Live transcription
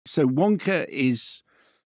So Wonka is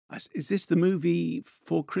this the movie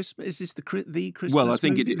for Christmas? Is this the Christmas Well, I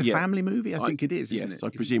think movie? it The yeah. family movie? I think it is, isn't yes, it? I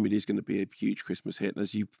presume it is going to be a huge Christmas hit. And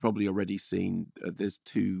as you've probably already seen, there's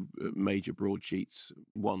two major broadsheets,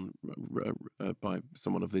 one by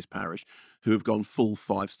someone of this parish, who have gone full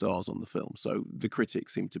 5 stars on the film. So the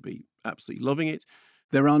critics seem to be absolutely loving it.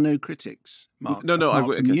 There are no critics, Mark,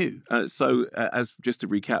 apart from you. So, as just to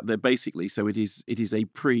recap, they're basically it is a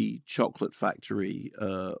pre-Chocolate Factory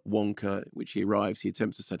Wonka, which he arrives. He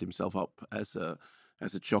attempts to set himself up as a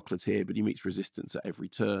chocolatier, but he meets resistance at every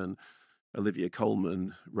turn. Olivia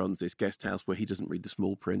Colman runs this guest house where he doesn't read the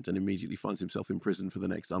small print and immediately finds himself in prison for the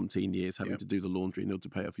next umpteen years, having to do the laundry in order to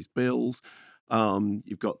pay off his bills.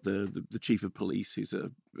 You've got the chief of police who's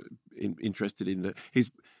interested in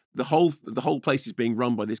the whole place is being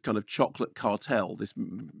run by this kind of chocolate cartel, this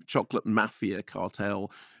chocolate mafia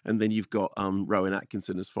cartel, and then you've got Rowan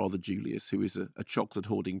Atkinson as Father Julius, who is a chocolate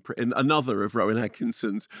hoarding and another of Rowan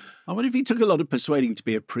Atkinson's. I wonder if he took a lot of persuading to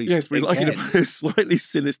be a priest. Yes, we're like a slightly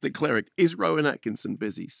sinister clerik. Is Rowan Atkinson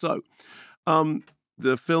busy? So,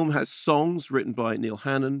 the film has songs written by Neil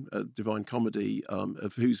Hannon, a Divine Comedy,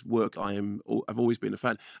 of whose work I've always been a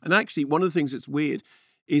fan. And actually, one of the things that's weird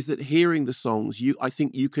is that hearing the songs, I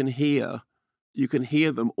think you can hear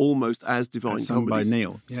them almost as Divine Comedy by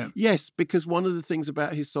Neil. Yeah. Yes, because one of the things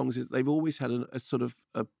about his songs is they've always had a sort of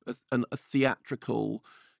a theatrical,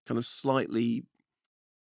 kind of slightly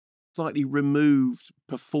removed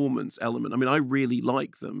performance element. I mean, I really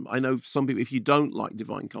like them. I know some people, if you don't like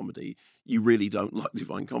Divine Comedy, you really don't like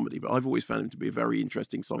Divine Comedy, but I've always found him to be a very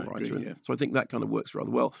interesting songwriter. I agree, yeah. So I think that kind of works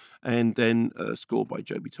rather well. And then scored by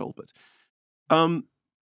Joby Talbot.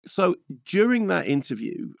 So during that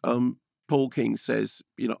interview, Paul King says,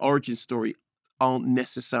 origin story aren't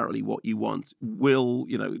necessarily what you want.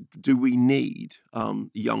 Do we need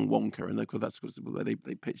young Wonka? And that's the way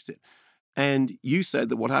they pitched it. And you said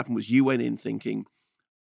that what happened was you went in thinking,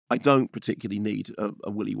 I don't particularly need a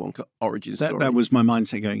Willy Wonka origin story. That was my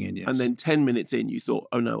mindset going in, yes. And then 10 minutes in, you thought,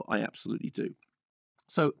 oh no, I absolutely do.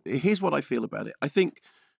 So here's what I feel about it. I think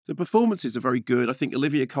the performances are very good. I think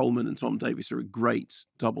Olivia Colman and Tom Davis are a great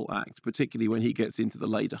double act, particularly when he gets into the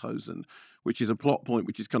lederhosen, which is a plot point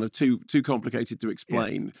which is kind of too complicated to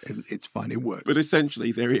explain. Yes, it's fine, it works. But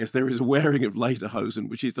essentially, there is a wearing of lederhosen,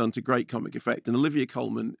 which is done to great comic effect. And Olivia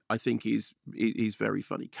Colman, I think, is very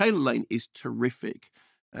funny. Kayla Lane is terrific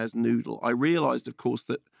as Noodle. I realised, of course,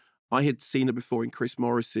 that I had seen her before in Chris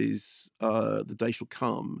Morris's The Day Shall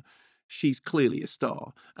Come. She's clearly a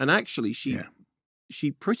star. And actually, she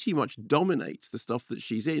pretty much dominates the stuff that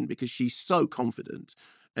she's in because she's so confident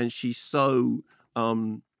and she's so,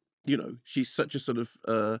 she's such a sort of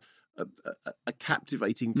a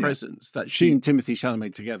captivating presence that she and Timothée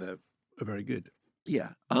Chalamet together are very good.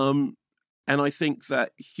 Yeah. And I think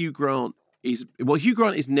that Hugh Grant is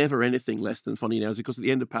never anything less than funny now, because at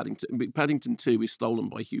the end of Paddington 2 is stolen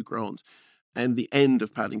by Hugh Grant, and the end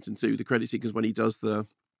of Paddington 2, the credit sequence when he does the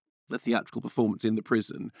theatrical performance in the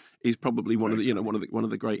prison, is probably one of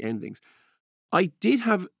the great endings. I did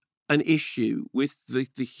have an issue with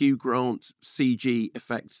the Hugh Grant CG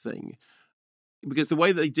effect thing, because the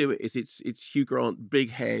way that they do it is it's Hugh Grant,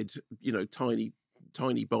 big head, tiny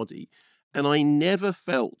body, and I never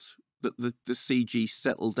felt that the CG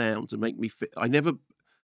settled down to make me fit.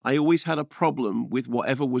 I always had a problem with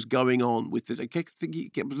whatever was going on with this. I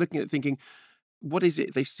was looking at it thinking, what is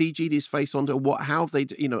it? They CG'd his face onto what? How have they?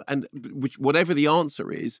 And whatever the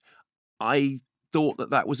answer is, I thought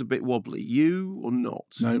that was a bit wobbly. You or not?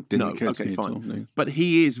 No, didn't occur to okay, me fine. at all, no. But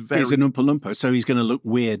he is very. He's an Oompa Loompa, so he's going to look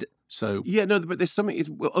weird. So yeah, no, but there's something.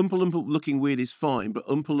 Oompa Loompa looking weird is fine, but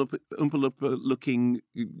Oompa Loompa looking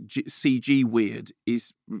CG weird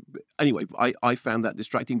is anyway. I found that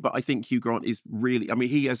distracting, but I think Hugh Grant is really. I mean,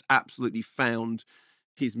 he has absolutely found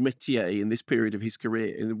his métier in this period of his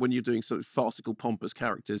career. And when you're doing sort of farcical, pompous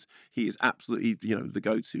characters, he is absolutely, the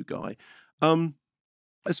go-to guy.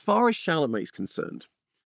 As far as Chalamet is concerned,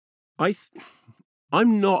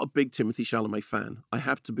 I'm not a big Timothée Chalamet fan. I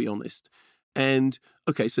have to be honest. And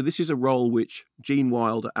okay, so this is a role which Gene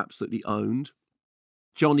Wilder absolutely owned.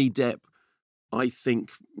 Johnny Depp, I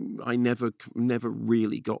think I never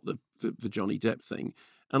really got the Johnny Depp thing.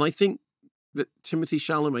 And I think that Timothée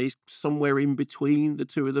Chalamet is somewhere in between the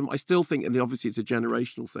two of them. I still think, and obviously it's a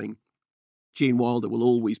generational thing, Gene Wilder will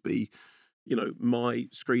always be, my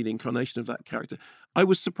screen incarnation of that character. I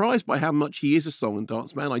was surprised by how much he is a song and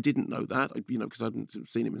dance man. I didn't know that, because I hadn't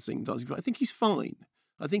seen him in singing and dancing. But I think he's fine.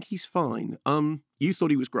 You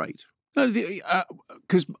thought he was great. No,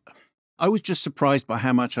 because I was just surprised by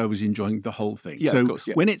how much I was enjoying the whole thing. Yeah, so of course,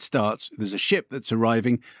 yeah. When it starts, there's a ship that's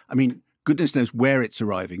arriving. I mean, goodness knows where it's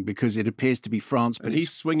arriving because it appears to be France. But And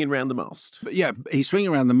he's swinging around the mast. But yeah, he's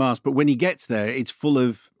swinging around the mast. But when he gets there, it's full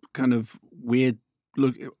of kind of weird.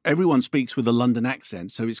 Look, everyone speaks with a London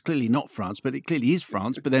accent, so it's clearly not France, but it clearly is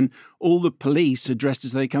France. But then all the police are dressed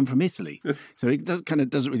as though they come from Italy, so it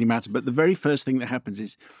doesn't really matter. But the very first thing that happens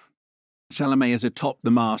is Chalamet is atop the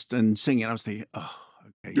mast and singing. I was thinking, oh,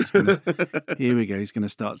 okay, here we go. He's going to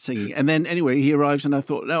start singing, and then anyway, he arrives, and I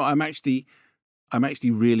thought, no, I'm actually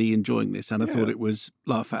really enjoying this, and I thought it was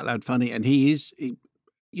laugh out loud funny, and he's.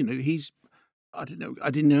 I don't know.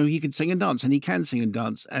 I didn't know he could sing and dance, and he can sing and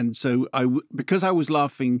dance. And so because I was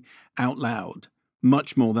laughing out loud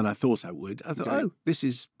much more than I thought I would, I thought, oh, this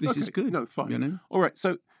is good. No, fine. You know? All right.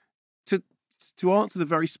 So to answer the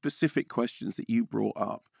very specific questions that you brought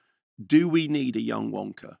up, do we need a young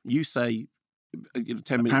Wonka? You say 10 minutes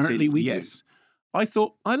Apparently in, we yes. do. I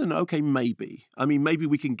thought, I don't know. Okay, maybe. I mean, maybe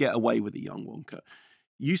we can get away with a young Wonka.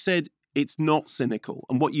 You said it's not cynical,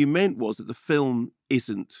 and what you meant was that the film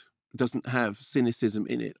doesn't have cynicism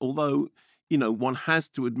in it. Although, one has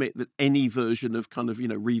to admit that any version of kind of,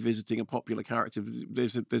 revisiting a popular character,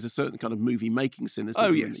 there's a certain kind of movie making cynicism.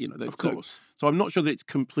 Oh, yes, of course. So I'm not sure that it's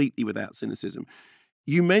completely without cynicism.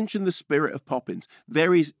 You mentioned the spirit of Poppins.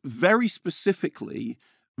 There is very specifically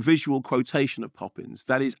visual quotation of Poppins.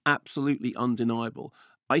 That is absolutely undeniable.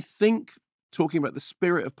 I think talking about the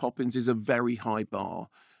spirit of Poppins is a very high bar,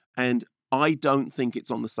 and I don't think it's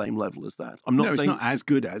on the same level as that. I'm not saying it's not as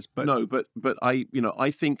good as, but no, but I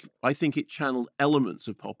think it channeled elements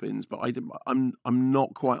of Poppins, but I'm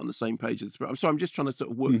not quite on the same page as. So I'm just trying to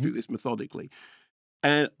sort of work through this methodically.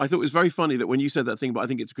 And I thought it was very funny that when you said that thing, but I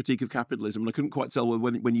think it's a critique of capitalism, and I couldn't quite tell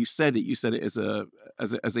when you said it as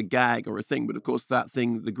a gag or a thing. But of course, that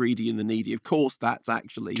thing, the greedy and the needy, of course, that's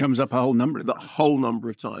actually comes up a whole number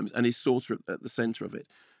of times and is sort of at the centre of it.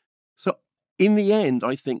 So in the end,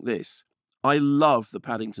 I think this. I love the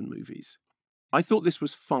Paddington movies. I thought this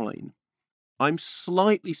was fine. I'm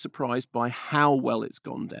slightly surprised by how well it's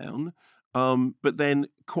gone down, but then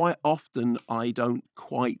quite often I don't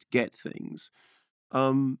quite get things.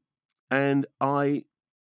 And I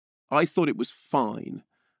thought it was fine.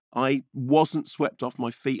 I wasn't swept off my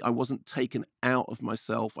feet. I wasn't taken out of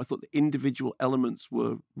myself. I thought the individual elements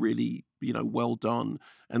were really, well done,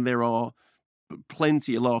 and there are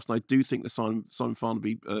plenty of laughs. And I do think the Simon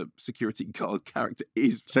Farnaby security guard character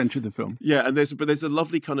is centre of the film. Yeah, and there's a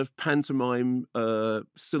lovely kind of pantomime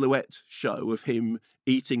silhouette show of him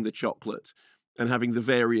eating the chocolate and having the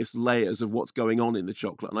various layers of what's going on in the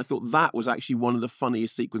chocolate. And I thought that was actually one of the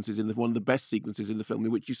funniest sequences one of the best sequences in the film,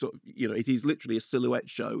 in which you sort of, it is literally a silhouette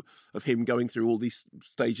show of him going through all these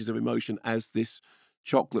stages of emotion as this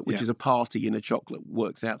chocolate, which is a party in a chocolate,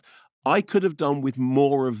 works out. I could have done with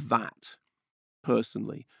more of that,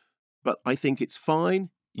 personally, but I think it's fine.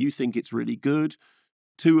 You think it's really good.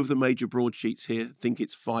 Two of the major broadsheets here think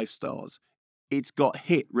it's 5 stars. It's got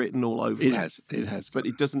hit written all over it. It has, but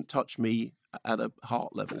it doesn't touch me at a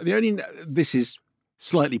heart level. This is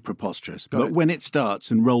slightly preposterous, but when it starts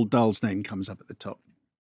and Roald Dahl's name comes up at the top,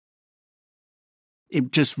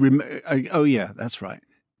 it just oh yeah, that's right.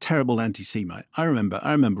 Terrible anti-Semite. I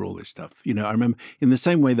remember all this stuff. I remember in the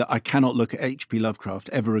same way that I cannot look at H.P. Lovecraft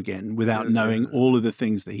ever again without knowing all of the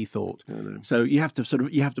things that he thought. So you have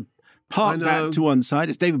to park that to one side.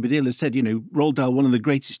 As David Baddiel has said, Roald Dahl, one of the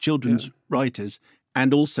greatest children's writers,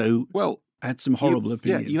 and also had some horrible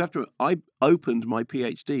opinions. Yeah, you have to. I opened my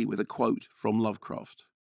PhD with a quote from Lovecraft,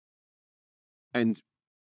 and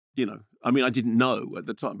I mean, I didn't know at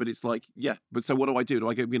the time, but it's like, but so what do I do? Do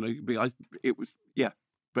I go? It was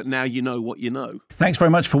But now you know what you know. Thanks very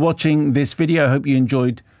much for watching this video. I hope you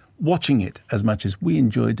enjoyed watching it as much as we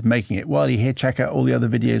enjoyed making it. While you're here, check out all the other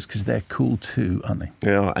videos because they're cool too, aren't they?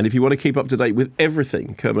 Yeah, and if you want to keep up to date with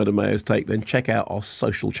everything Kermode and Mayo's take, then check out our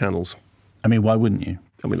social channels. I mean, why wouldn't you?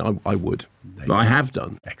 I mean, I would. But I have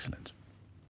done. Excellent.